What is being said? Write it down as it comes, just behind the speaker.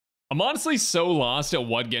I'm honestly so lost at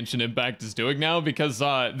what Genshin Impact is doing now because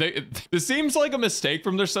this seems like a mistake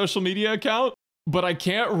from their social media account, but I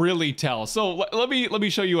can't really tell. So let me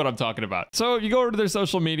show you what I'm talking about. So you go over to their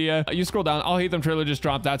social media, you scroll down, I'll Hate Them trailer just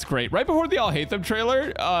dropped. That's great. Right before the I'll Hate Them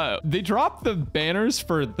trailer, they dropped the banners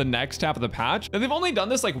for the next half of the patch. And they've only done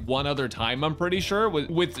this like one other time, I'm pretty sure.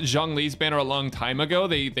 With Zhongli's banner a long time ago,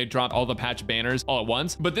 they dropped all the patch banners all at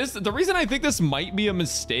once. But the reason I think this might be a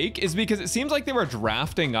mistake is because it seems like they were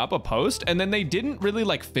drafting up a post and then they didn't really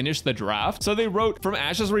like finish the draft. So they wrote From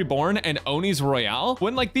Ashes Reborn and Oni's Royale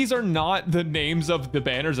when like these are not the names of the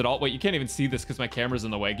banners at all. Wait, you can't even see this because my camera's in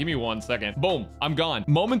the way. Give me 1 second. Boom, I'm gone.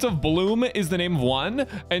 Moment of Bloom is the name of one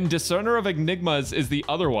and Discerner of Enigmas is the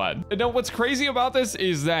other one. And now what's crazy about this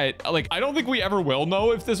is that like I don't think we ever will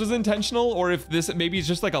know if this was intentional or if this maybe it's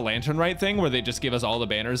just like a Lantern Right thing where they just give us all the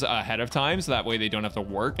banners ahead of time so that way they don't have to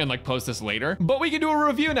work and like post this later. But we can do a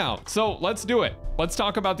review now. So let's do it. Let's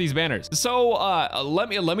talk about these banners. So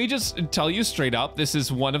let me just tell you straight up, this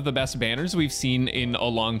is one of the best banners we've seen in a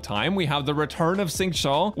long time. We have the Return of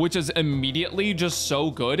Xingqiu, which is immediately just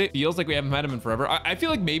so good. It feels like we haven't had him in forever. I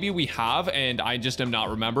feel like maybe we have and I just am not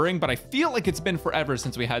remembering, but I feel like it's been forever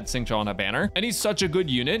since we had Xingqiu on a banner. And he's such a good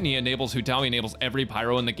unit and he enables Hu Tao, he enables every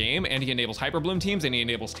pyro in the game, and he enables Hyperbloom teams, and he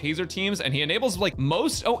enables Taser teams, and he enables like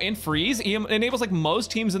most, and Freeze. He enables like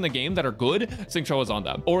most teams in the game that are good. Xingqiu is on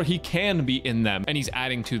them, or he can be in them, and he's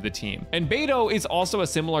adding to the team. And Beidou is also a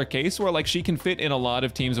similar case where like she can fit in a lot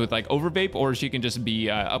of teams with like Overvape, or she can just be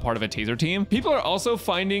a part of a Taser team. People are also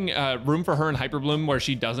finding room for her in Hyperbloom where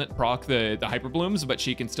she doesn't proc the Hyperblooms, but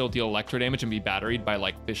she can still deal electro damage and be batteried by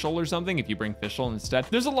like Fischl or something if you bring Fischl instead.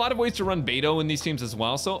 There's a lot of ways to run Beidou in these teams as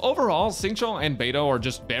well. So overall, Xingqiu and Beidou are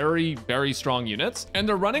just very, very strong units. And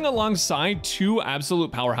they're running alongside two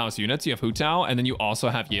absolute powerhouse units. You have Hu Tao, and then you also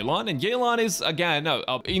have Yelan. And Yelan is, again,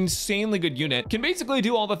 an insanely good unit. Can basically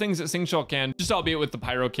do all the things that Xingqiu can, just albeit with the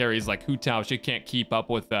pyro carries like Hu Tao. She can't keep up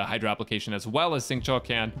with the Hydra application as well as Xingqiu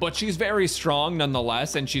can, but she's very strong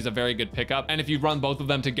nonetheless, and she's a very good pickup. And if you run both of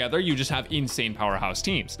them together, you just have insane powerhouse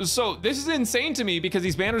teams. So this is insane to me because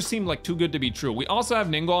these banners seem like too good to be true. We also have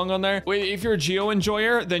Ningguang on there. If you're a Geo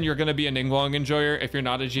enjoyer, then you're going to be a Ningguang enjoyer. If you're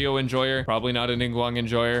not a Geo enjoyer, probably not a Ningguang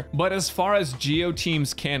enjoyer. But as far as Geo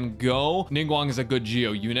teams can go, Ningguang is a good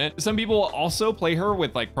Geo unit. Some people will also play her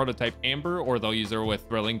with like prototype Amber, or they'll use her with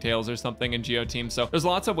Thrilling Tales or something in Geo teams. So there's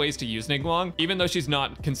lots of ways to use Ningguang. Even though she's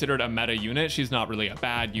not considered a meta unit, she's not really a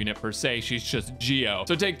bad unit per se. She's just Geo.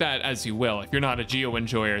 So take that as you will. If you're not a Geo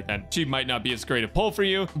enjoyer, then she might not be as great a pull for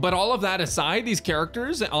you. But all of that aside, these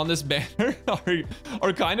characters on this banner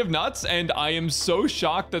are kind of nuts, and I am so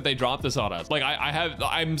shocked that they dropped this on us. Like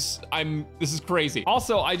this is crazy.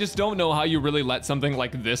 Also, I just don't know how you really let something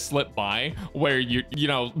like this slip by, where you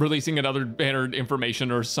know, releasing another banner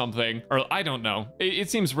information or something, or I don't know. It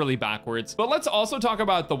seems really backwards. But let's also talk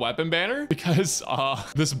about the weapon banner, because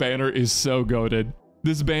this banner is so goated.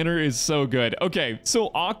 This banner is so good. Okay, so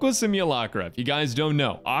Aqua Simulacra, if you guys don't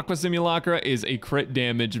know, Aqua Simulacra is a crit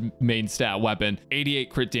damage main stat weapon, 88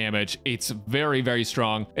 crit damage. It's very, very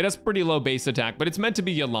strong. It has pretty low base attack, but it's meant to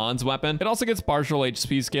be Yelan's weapon. It also gets partial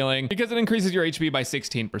HP scaling because it increases your HP by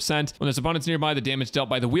 16%. When there's opponents nearby, the damage dealt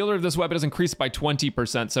by the wielder of this weapon is increased by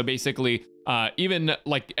 20%. So basically, even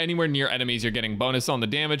like anywhere near enemies, you're getting bonus on the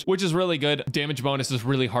damage, which is really good. Damage bonus is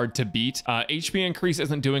really hard to beat. HP increase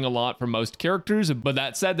isn't doing a lot for most characters, but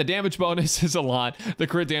that said, the damage bonus is a lot, the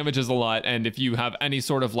crit damage is a lot, and if you have any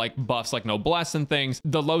sort of like buffs like Noblesse and things,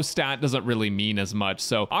 the low stat doesn't really mean as much.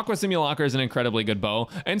 So Aqua Simulacra is an incredibly good bow.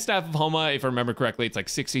 And Staff of Homa, if I remember correctly, it's like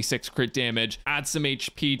 66 crit damage, adds some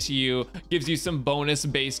HP to you, gives you some bonus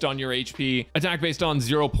based on your HP, attack based on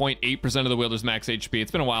 0.8% of the wielder's max HP.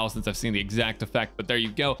 It's been a while since I've seen the exact effect, but there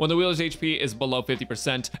you go. When the wielder's HP is below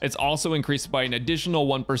 50%, it's also increased by an additional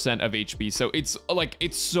 1% of HP. So it's like,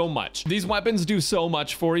 it's so much. These weapons do so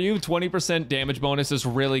much for you. 20% damage bonus is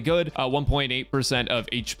really good. 1.8% of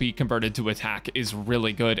HP converted to attack is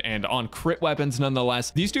really good. And on crit weapons,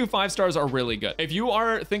 nonetheless, these two 5-stars are really good. If you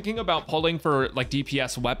are thinking about pulling for like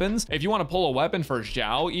DPS weapons, if you want to pull a weapon for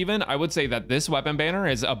Xiao even, I would say that this weapon banner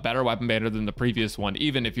is a better weapon banner than the previous one,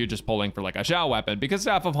 even if you're just pulling for like a Xiao weapon, because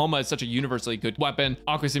Staff of Homa is such a universally good weapon.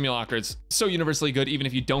 Aqua Simulacra is so universally good. Even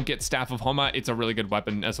if you don't get Staff of Homa, it's a really good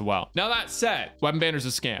weapon as well. Now that said, weapon banner's a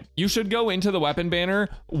scam. You should go into the weapon banner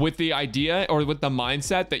with the idea or with the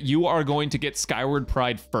mindset that you are going to get Skyward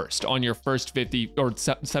Pride first on your first 50 or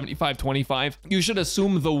 75, 25. You should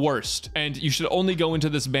assume the worst, and you should only go into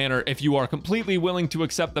this banner if you are completely willing to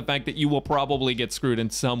accept the fact that you will probably get screwed in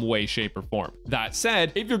some way, shape, or form. That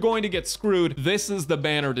said, if you're going to get screwed, this is the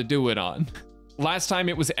banner to do it on. Last time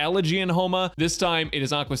it was Elegy and Homa. This time it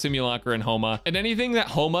is Aqua Simulacra and Homa. And anything that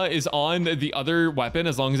Homa is on the other weapon,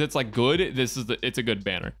 as long as it's like good, it's a good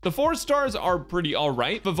banner. The 4 stars are pretty all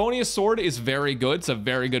right. Favonia's sword is very good. It's a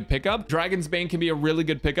very good pickup. Dragon's Bane can be a really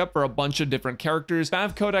good pickup for a bunch of different characters.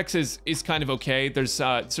 Fav Codex is kind of okay. There's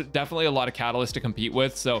definitely a lot of catalysts to compete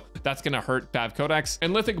with, so that's gonna hurt Fav Codex.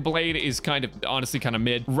 And Lithic Blade is kind of honestly kind of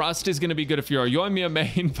mid. Rust is gonna be good if you're a Yoimiya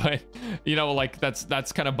main, but you know, like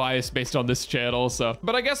that's kind of biased based on this channel. So,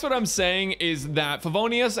 but I guess what I'm saying is that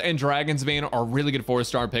Favonius and Dragon's Bane are really good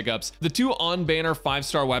 4-star pickups. The 2 on banner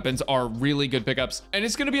 5-star weapons are really good pickups, and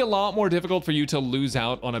it's gonna be a lot more difficult for you to lose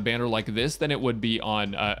out on a banner like this than it would be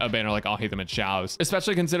on a banner like I'll Hate Them at Chao's,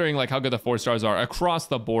 especially considering like how good the 4 stars are across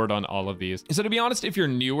the board on all of these. So to be honest, if you're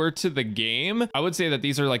newer to the game, I would say that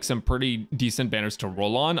these are like some pretty decent banners to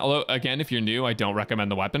roll on. Although again, if you're new, I don't recommend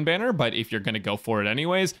the weapon banner, but if you're gonna go for it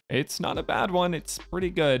anyways, it's not a bad one. It's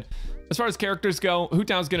pretty good. As far as characters go, Hu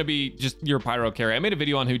Tao's gonna be just your pyro carry. I made a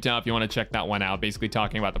video on Hu Tao if you want to check that one out, basically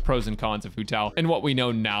talking about the pros and cons of Hu Tao and what we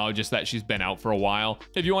know now, just that she's been out for a while.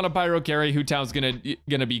 If you want a pyro carry, Hu Tao's gonna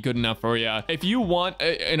be good enough for you. If you want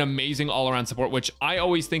an amazing all-around support, which I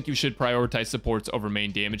always think you should prioritize supports over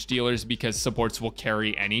main damage dealers because supports will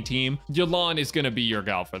carry any team, Yelan is gonna be your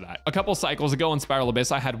gal for that. A couple cycles ago in Spiral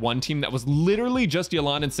Abyss, I had one team that was literally just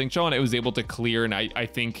Yelan and Xingqiu, and it was able to clear in I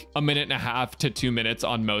think 1.5 to 2 minutes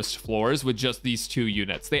on most floors with just these 2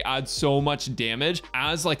 units. They add so much damage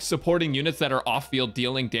as like supporting units that are off field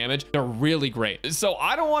dealing damage. They're really great. So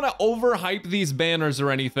I don't want to overhype these banners or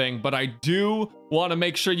anything, but I do want to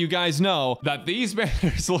make sure you guys know that these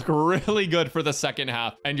banners look really good for the second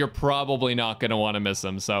half, and you're probably not going to want to miss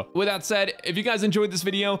them. So with that said, if you guys enjoyed this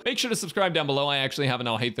video, make sure to subscribe down below. I actually have an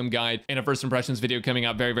I'll Hate Them guide and a first impressions video coming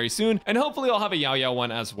out very, very soon. And hopefully I'll have a Yao Yao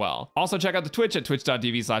one as well. Also check out the Twitch at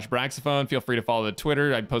twitch.tv/Braxophone. Feel free to follow the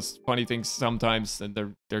Twitter. I post funny things sometimes and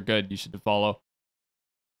they're good. You should follow.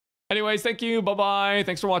 Anyways, thank you. Bye-bye.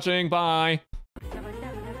 Thanks for watching. Bye.